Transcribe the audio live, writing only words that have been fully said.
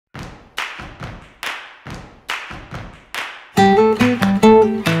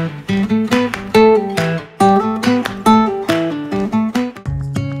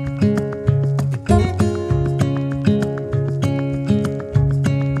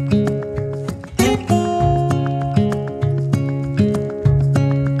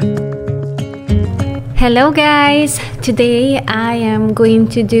Hello guys, today I am going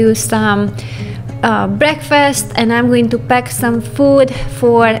to do some breakfast and I'm going to pack some food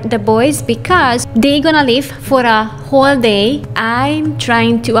for the boys because they're gonna leave for a whole day. I'm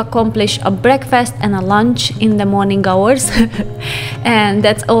trying to accomplish a breakfast and a lunch in the morning hours and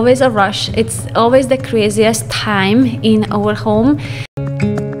that's always a rush. It's always the craziest time in our home.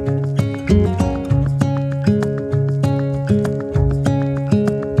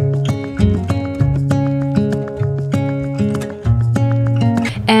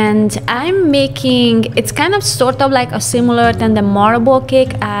 And I'm making, it's kind of sort of like a similar than the marble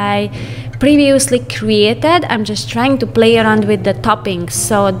cake I previously created. I'm just trying to play around with the toppings.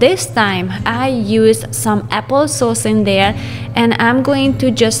 So this time I used some applesauce in there and I'm going to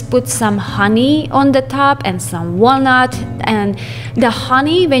just put some honey on the top and some walnut. And the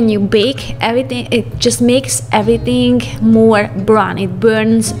honey, when you bake everything, it just makes everything more brown. It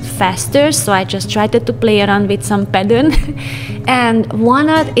burns faster, so I just tried to play around with some pattern. And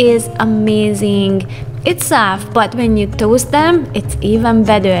walnut is amazing. It's soft, but when you toast them, it's even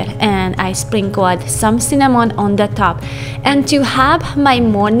better. And I sprinkled some cinnamon on the top. And to have my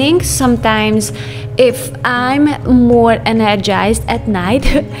morning, sometimes if I'm more energized at night,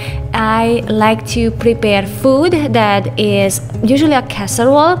 I like to prepare food that is usually a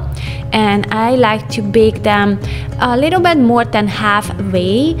casserole, and I like to bake them a little bit more than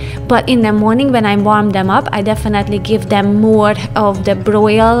halfway. But in the morning when I warm them up, I definitely give them more of the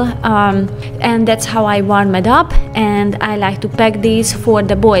broil, and that's how I warm it up. And I like to pack these for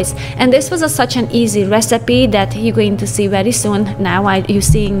the boys. And this was such an easy recipe that you're going to see very soon. Now you're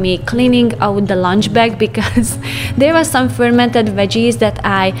seeing me cleaning out the lunch bag because there were some fermented veggies that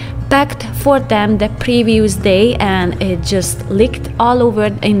I packed for them the previous day and it just leaked all over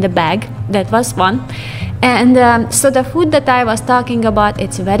in the bag. That was fun. And so the food that I was talking about,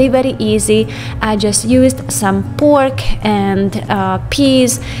 it's very easy. I just used some pork and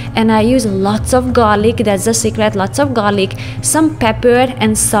peas, and I used lots of garlic. That's the secret, lots of garlic, some pepper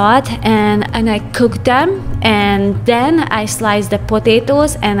and salt, and I cooked them. And then I sliced the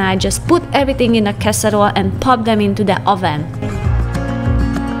potatoes and I just put everything in a casserole and popped them into the oven.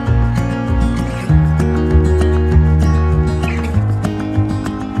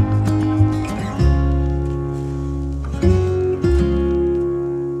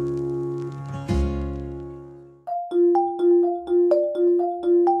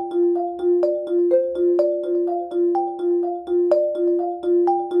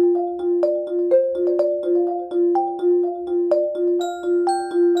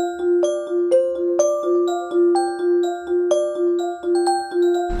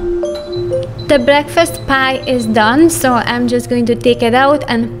 The breakfast pie is done, so I'm just going to take it out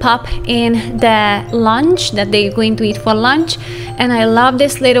and pop in the lunch that they're going to eat for lunch. And I love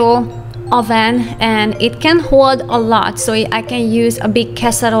this little oven, and it can hold a lot, so I can use a big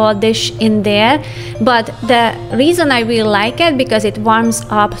casserole dish in there. But the reason I really like it because it warms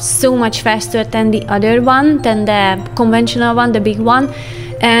up so much faster than the other one, than the conventional one, the big one.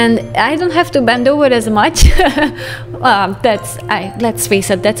 And I don't have to bend over as much. Let's face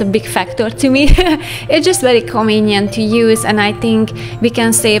it, that's a big factor to me. It's just very convenient to use, and I think we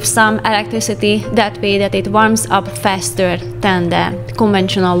can save some electricity that way, that it warms up faster than the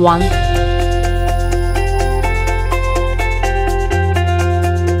conventional one.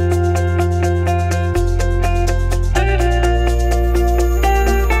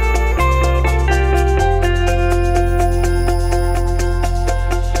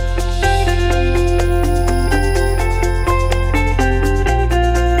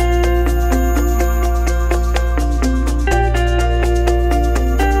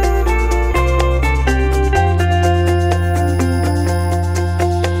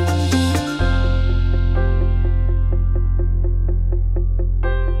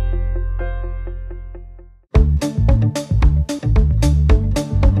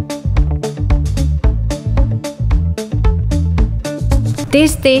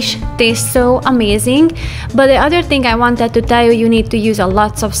 This dish tastes so amazing, but the other thing I wanted to tell you, you need to use a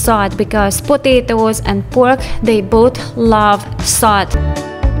lots of salt because potatoes and pork, they both love salt.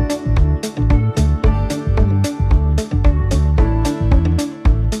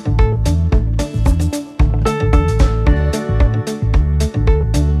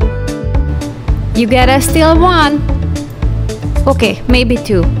 You gotta still one. Okay, maybe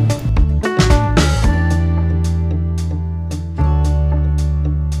two.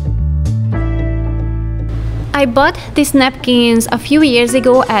 I bought these napkins a few years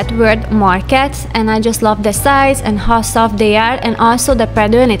ago at World Market, and I just love the size and how soft they are, and also the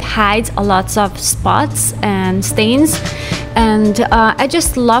pattern. It hides a lot of spots and stains, and I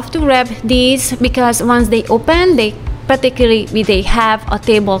just love to wrap these because once they open, particularly they have a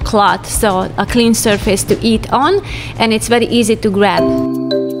tablecloth, so a clean surface to eat on, and it's very easy to grab.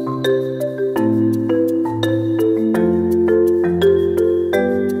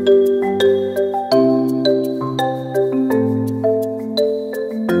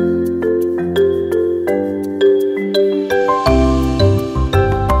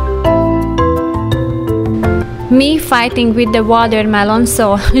 Me fighting with the watermelon,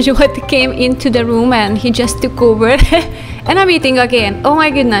 so Jot came into the room and he just took over and I'm eating again. Oh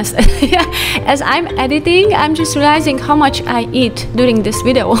my goodness. As I'm editing, I'm just realizing how much I eat during this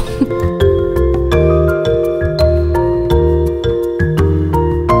video.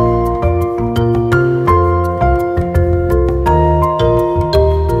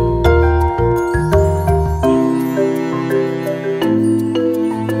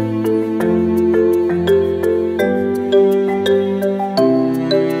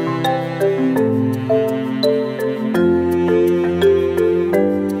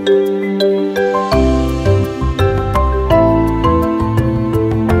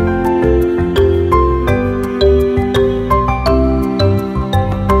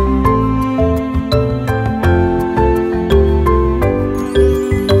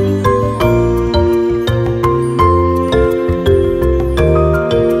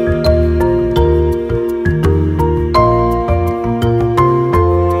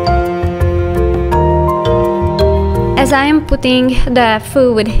 As I am putting the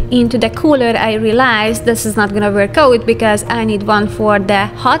food into the cooler, I realized this is not gonna work out because I need one for the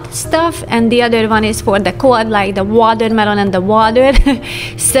hot stuff and the other one is for the cold, like the watermelon and the water.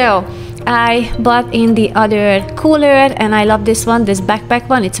 So I bought in the other cooler, and I love this one, this backpack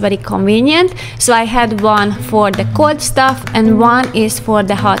one. It's very convenient. So I had one for the cold stuff and one is for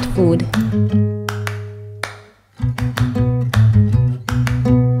the hot food.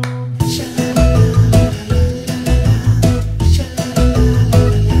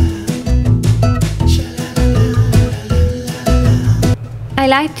 I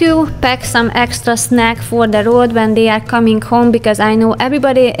like to pack some extra snack for the road when they are coming home, because I know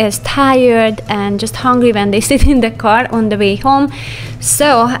everybody is tired and just hungry when they sit in the car on the way home.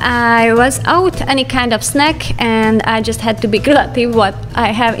 So I was out any kind of snack and I just had to be creative what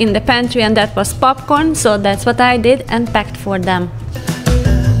I have in the pantry, and that was popcorn. So that's what I did and packed for them.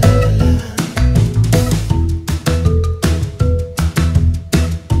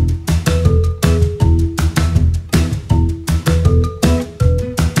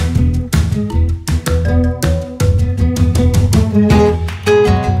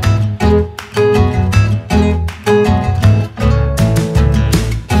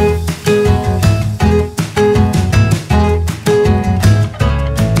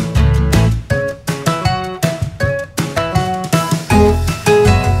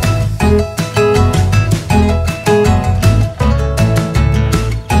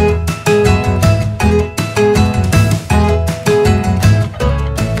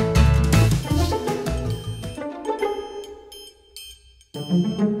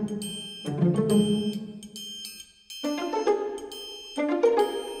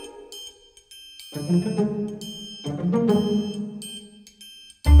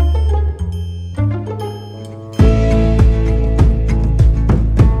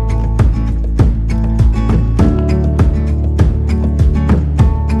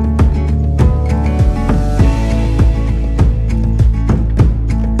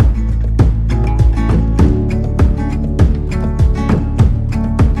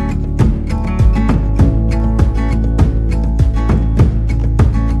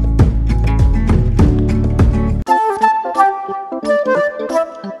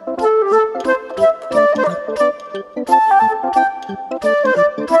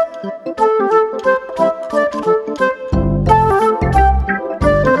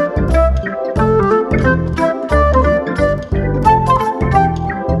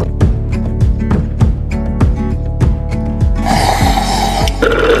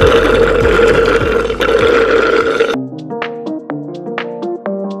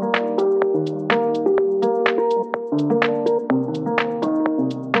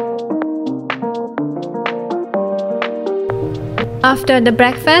 After the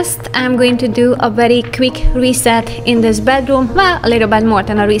breakfast, I'm going to do a very quick reset in this bedroom. Well, a little bit more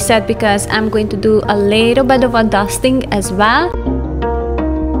than a reset because I'm going to do a little bit of a dusting as well.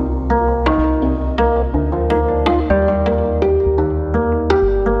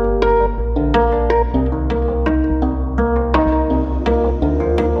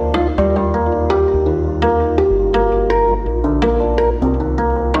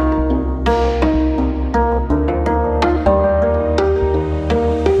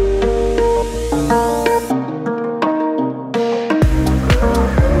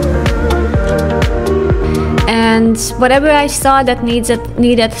 whatever I saw that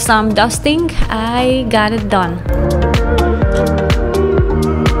needed some dusting, I got it done.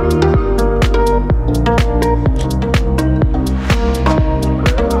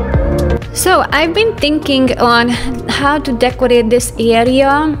 So I've been thinking on how to decorate this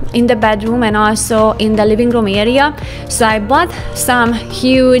area in the bedroom and also in the living room area. So I bought some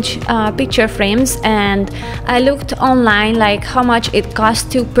huge picture frames, and I looked online like how much it costs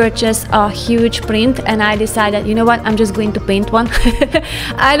to purchase a huge print, and I decided, you know what, I'm just going to paint one.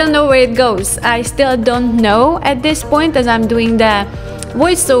 I don't know where it goes. I still don't know at this point as I'm doing the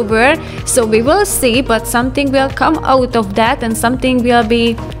voiceover, so we will see, but something will come out of that and something will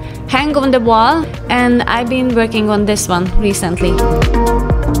be hang on the wall, and I've been working on this one recently.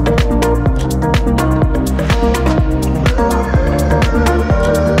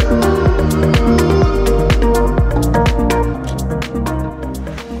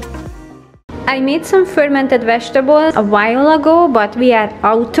 I made some fermented vegetables a while ago, but we are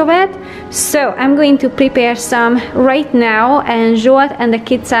out of it. So I'm going to prepare some right now, and Joel and the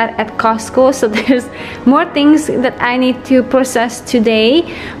kids are at Costco, so there's more things that I need to process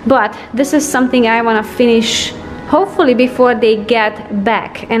today, but this is something I want to finish hopefully before they get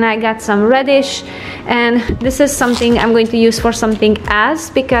back. And I got some reddish, and this is something I'm going to use for something else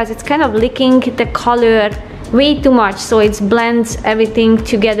because it's kind of licking the color way too much, so it blends everything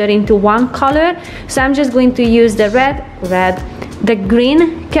together into one color. So I'm just going to use the the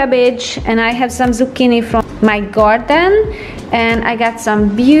green cabbage, and I have some zucchini from my garden, and I got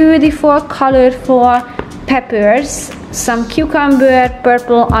some beautiful colorful peppers, some cucumber,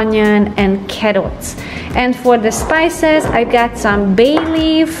 purple onion, and carrots. And for the spices, I got some bay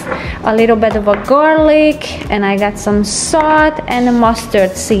leaf, a little bit of a garlic, and I got some salt and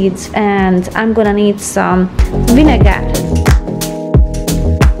mustard seeds, and I'm gonna need some vinegar.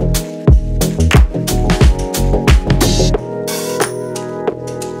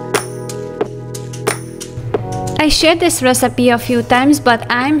 I shared this recipe a few times, but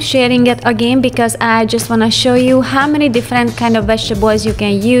I'm sharing it again because I just want to show you how many different kind of vegetables you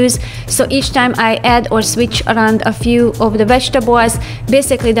can use. So each time I add or switch around a few of the vegetables,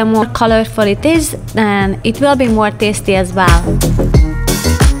 basically the more colorful it is, then it will be more tasty as well.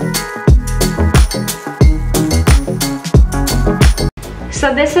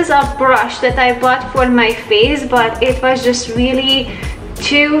 So this is a brush that I bought for my face, but it was just really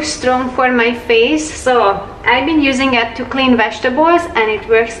too strong for my face, so I've been using it to clean vegetables, and it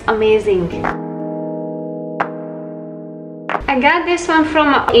works amazing. I got this one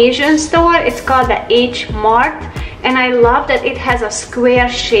from an Asian store. It's called the H Mart, and I love that it has a square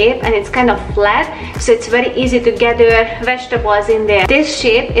shape and it's kind of flat, so it's very easy to gather vegetables in there. This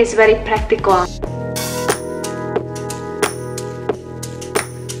shape is very practical.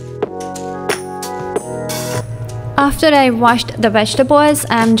 After I washed the vegetables,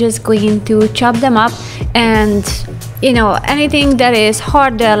 I'm just going to chop them up, and you know, anything that is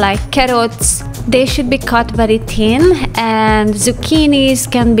harder like carrots, they should be cut very thin, and zucchinis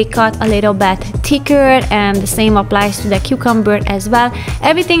can be cut a little bit thicker, and the same applies to the cucumber as well.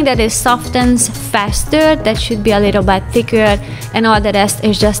 Everything that is softens faster, that should be a little bit thicker, and all the rest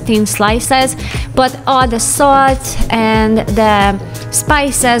is just thin slices. But all the salt and the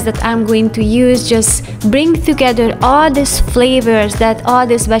spices that I'm going to use just bring together all these flavors that all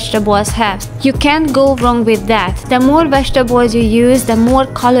these vegetables have. You can't go wrong with that. The more vegetables you use, the more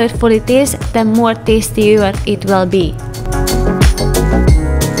colorful it is, the more tastier it will be.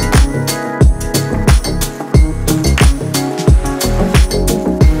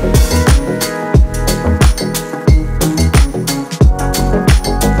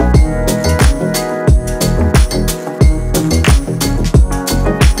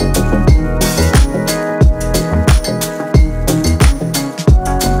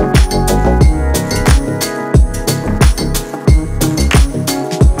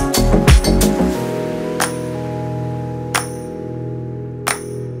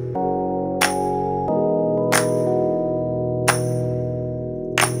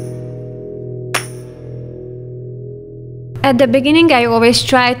 At the beginning, I always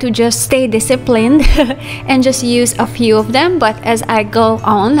try to just stay disciplined and just use a few of them, but as I go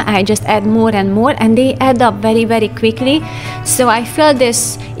on, I just add more and more, and they add up very, very quickly. So I fill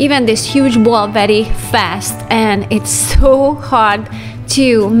this, even this huge bowl very fast, and it's so hard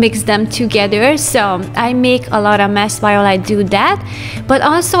to mix them together, so I make a lot of mess while I do that. But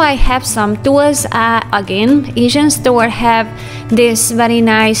also I have some tools. Again, Asian store have this very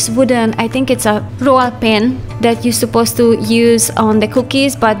nice wooden, I think it's a roll pin that you're supposed to use on the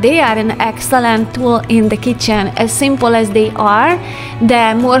cookies, but they are an excellent tool in the kitchen. As simple as they are,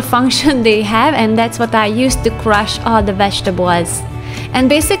 the more function they have, and that's what I use to crush all the vegetables. And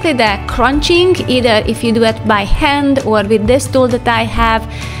basically the crunching, either if you do it by hand or with this tool that I have,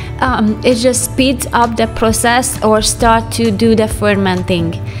 it just speeds up the process or start to do the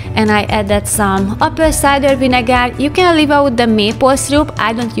fermenting. And I added some apple cider vinegar. You can leave out the maple syrup.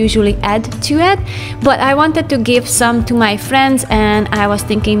 I don't usually add to it, but I wanted to give some to my friends, and I was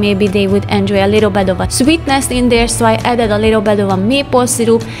thinking maybe they would enjoy a little bit of a sweetness in there, so I added a little bit of a maple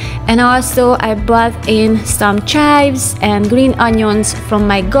syrup. And also I brought in some chives and green onions from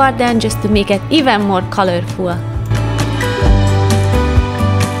my garden just to make it even more colorful.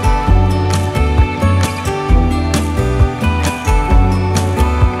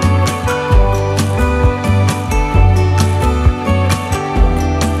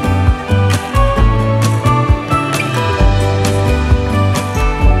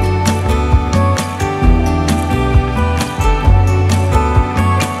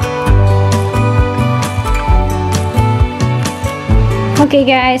 Okay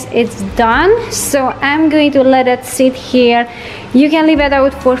guys, it's done, so I'm going to let it sit here. You can leave it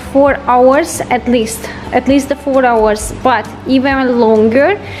out for 4 hours at least the 4 hours, but even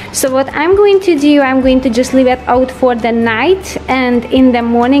longer. So what I'm going to do, I'm going to just leave it out for the night, and in the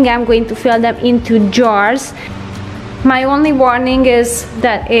morning I'm going to fill them into jars. My only warning is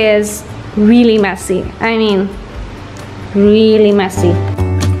that is really messy. I mean, really messy.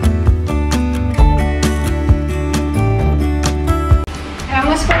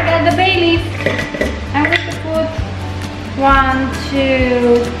 The bay leaf. I'm going to put 1,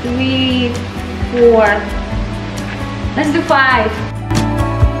 2, 3, 4. Let's do 5.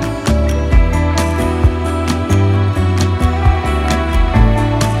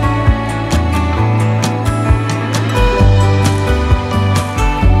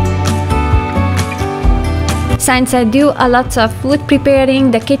 Since I do a lot of food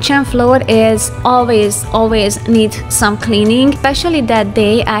preparing, the kitchen floor is always need some cleaning. Especially that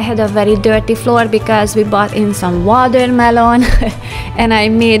day I had a very dirty floor because we bought in some watermelon and I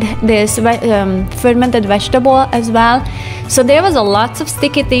made this fermented vegetable as well. So there was a lot of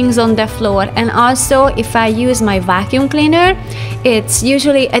sticky things on the floor. And also if I use my vacuum cleaner, it's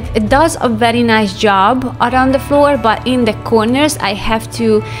usually it does a very nice job around the floor, but in the corners I have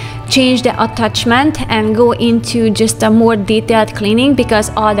to change the attachment and go into just a more detailed cleaning because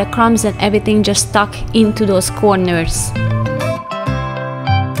all the crumbs and everything just stuck into those corners.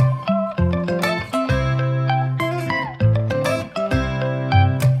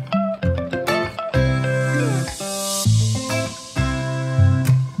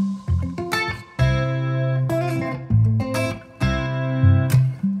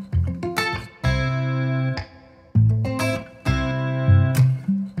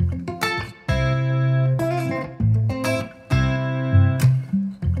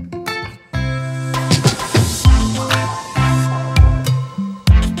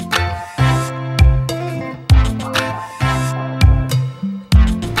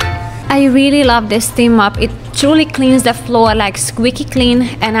 I really love this steam mop. It truly cleans the floor like squeaky clean,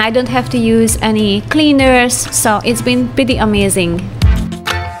 and I don't have to use any cleaners, so it's been pretty amazing.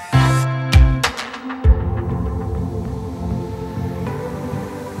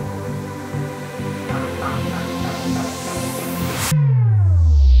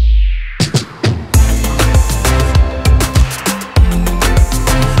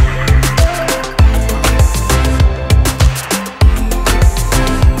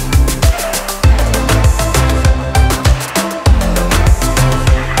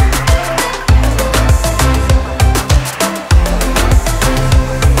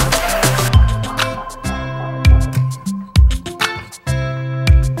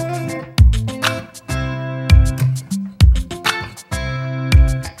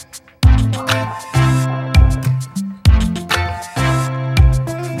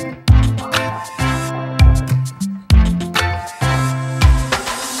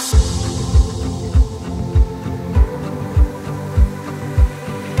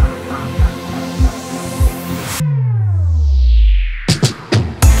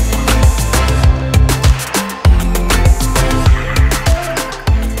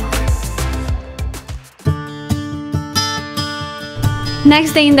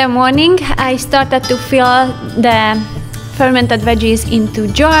 Next day in the morning, I started to fill the fermented veggies into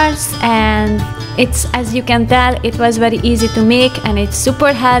jars, and it's, as you can tell, it was very easy to make, and it's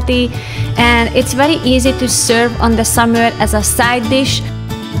super healthy, and it's very easy to serve on the summer as a side dish.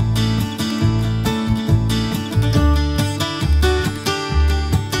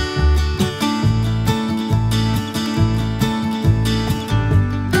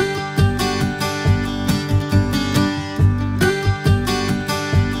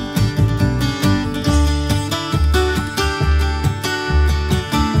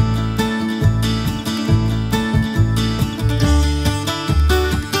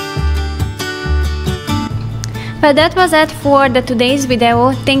 But that was it for today's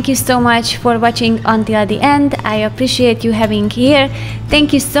video. Thank you so much for watching until the end. I appreciate you having here.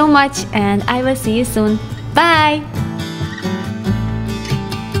 Thank you so much, and I will see you soon. Bye!